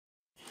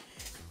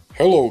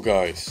Hello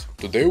guys,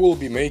 today we'll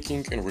be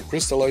making and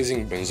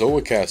recrystallizing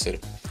benzoic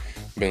acid.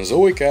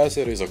 Benzoic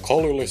acid is a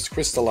colorless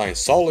crystalline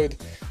solid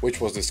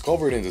which was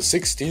discovered in the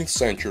 16th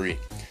century.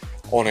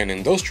 On an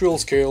industrial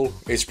scale,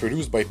 it's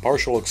produced by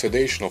partial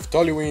oxidation of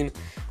toluene,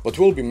 but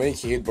we'll be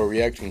making it by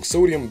reacting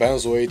sodium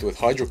benzoate with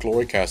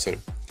hydrochloric acid.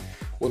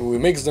 When we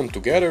mix them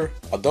together,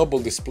 a double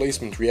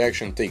displacement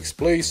reaction takes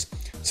place,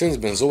 since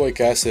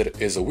benzoic acid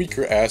is a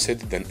weaker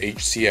acid than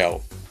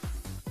HCl.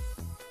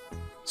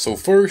 So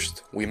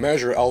first, we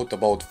measure out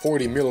about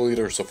 40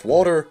 milliliters of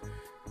water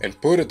and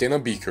put it in a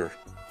beaker.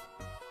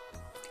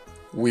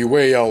 We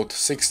weigh out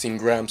 16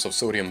 grams of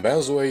sodium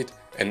benzoate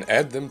and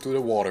add them to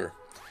the water.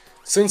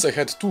 Since I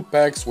had 2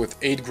 packs with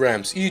 8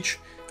 grams each,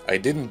 I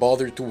didn't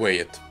bother to weigh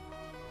it.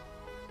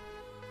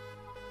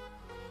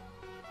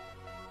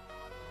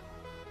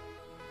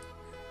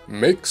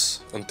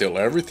 Mix until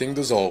everything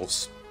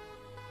dissolves.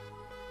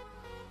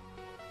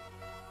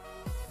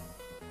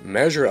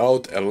 Measure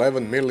out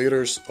 11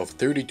 milliliters of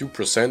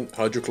 32%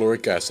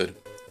 hydrochloric acid.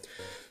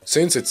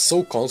 Since it's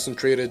so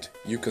concentrated,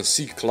 you can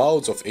see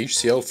clouds of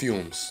HCl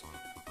fumes.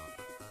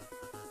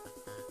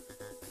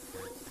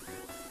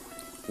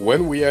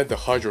 When we add the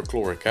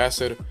hydrochloric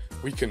acid,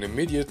 we can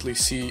immediately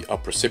see a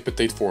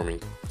precipitate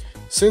forming.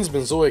 Since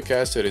benzoic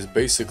acid is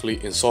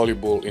basically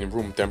insoluble in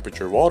room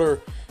temperature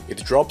water,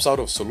 it drops out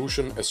of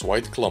solution as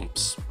white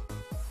clumps.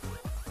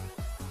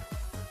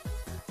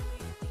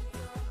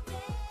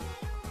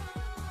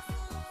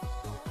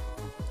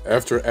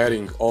 After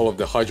adding all of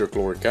the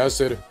hydrochloric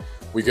acid,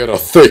 we get a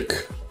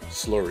thick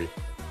slurry.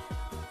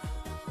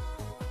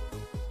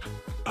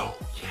 Oh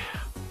yeah.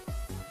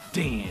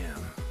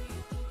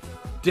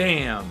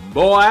 Damn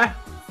boy.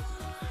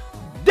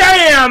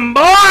 Damn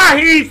boy,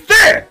 he's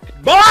thick.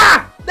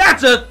 Boy,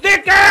 that's a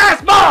thick ass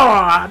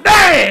boy.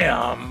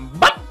 Damn.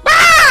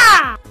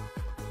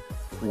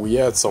 We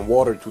add some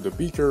water to the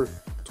beaker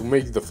to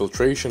make the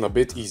filtration a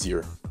bit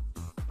easier.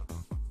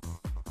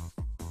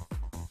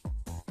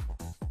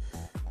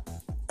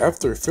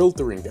 After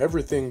filtering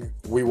everything,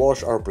 we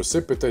wash our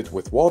precipitate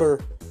with water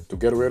to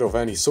get rid of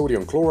any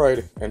sodium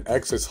chloride and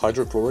excess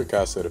hydrochloric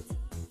acid.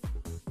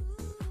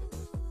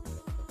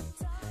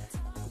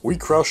 We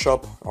crush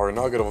up our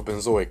nugget of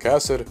benzoic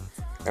acid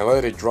and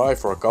let it dry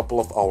for a couple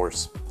of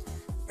hours.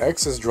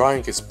 Excess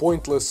drying is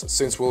pointless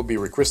since we'll be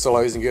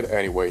recrystallizing it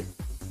anyway.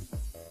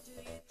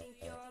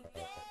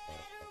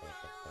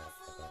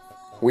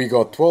 We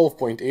got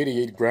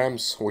 12.88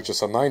 grams, which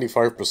is a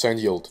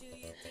 95% yield.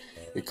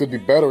 It could be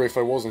better if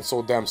I wasn't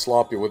so damn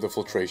sloppy with the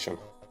filtration.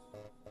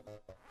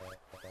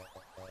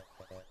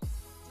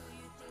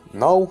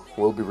 Now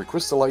we'll be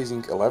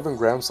recrystallizing 11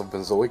 grams of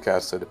benzoic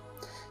acid.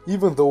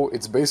 Even though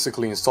it's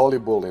basically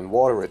insoluble in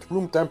water at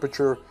room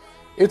temperature,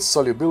 its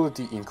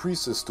solubility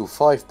increases to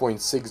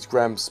 5.6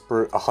 grams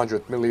per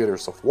 100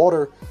 milliliters of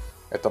water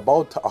at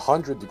about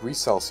 100 degrees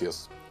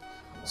Celsius.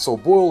 So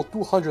boil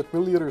 200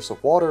 milliliters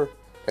of water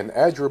and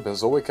add your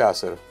benzoic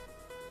acid.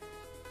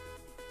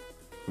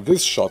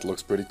 This shot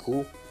looks pretty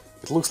cool.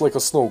 It looks like a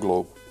snow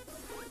globe.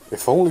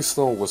 If only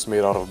snow was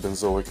made out of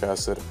benzoic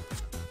acid.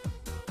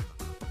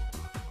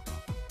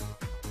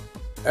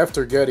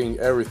 After getting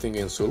everything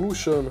in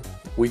solution,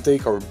 we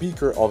take our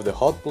beaker off the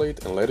hot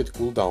plate and let it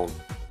cool down.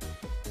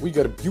 We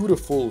get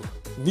beautiful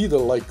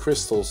needle-like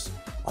crystals,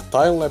 a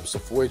time-lapse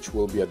of which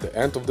will be at the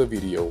end of the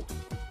video.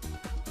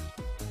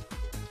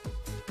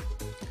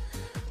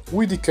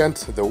 We decant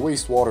the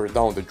wastewater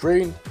down the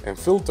drain and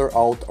filter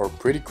out our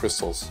pretty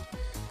crystals.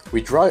 We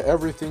dry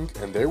everything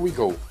and there we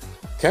go,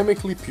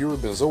 chemically pure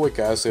benzoic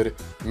acid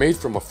made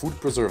from a food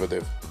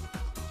preservative.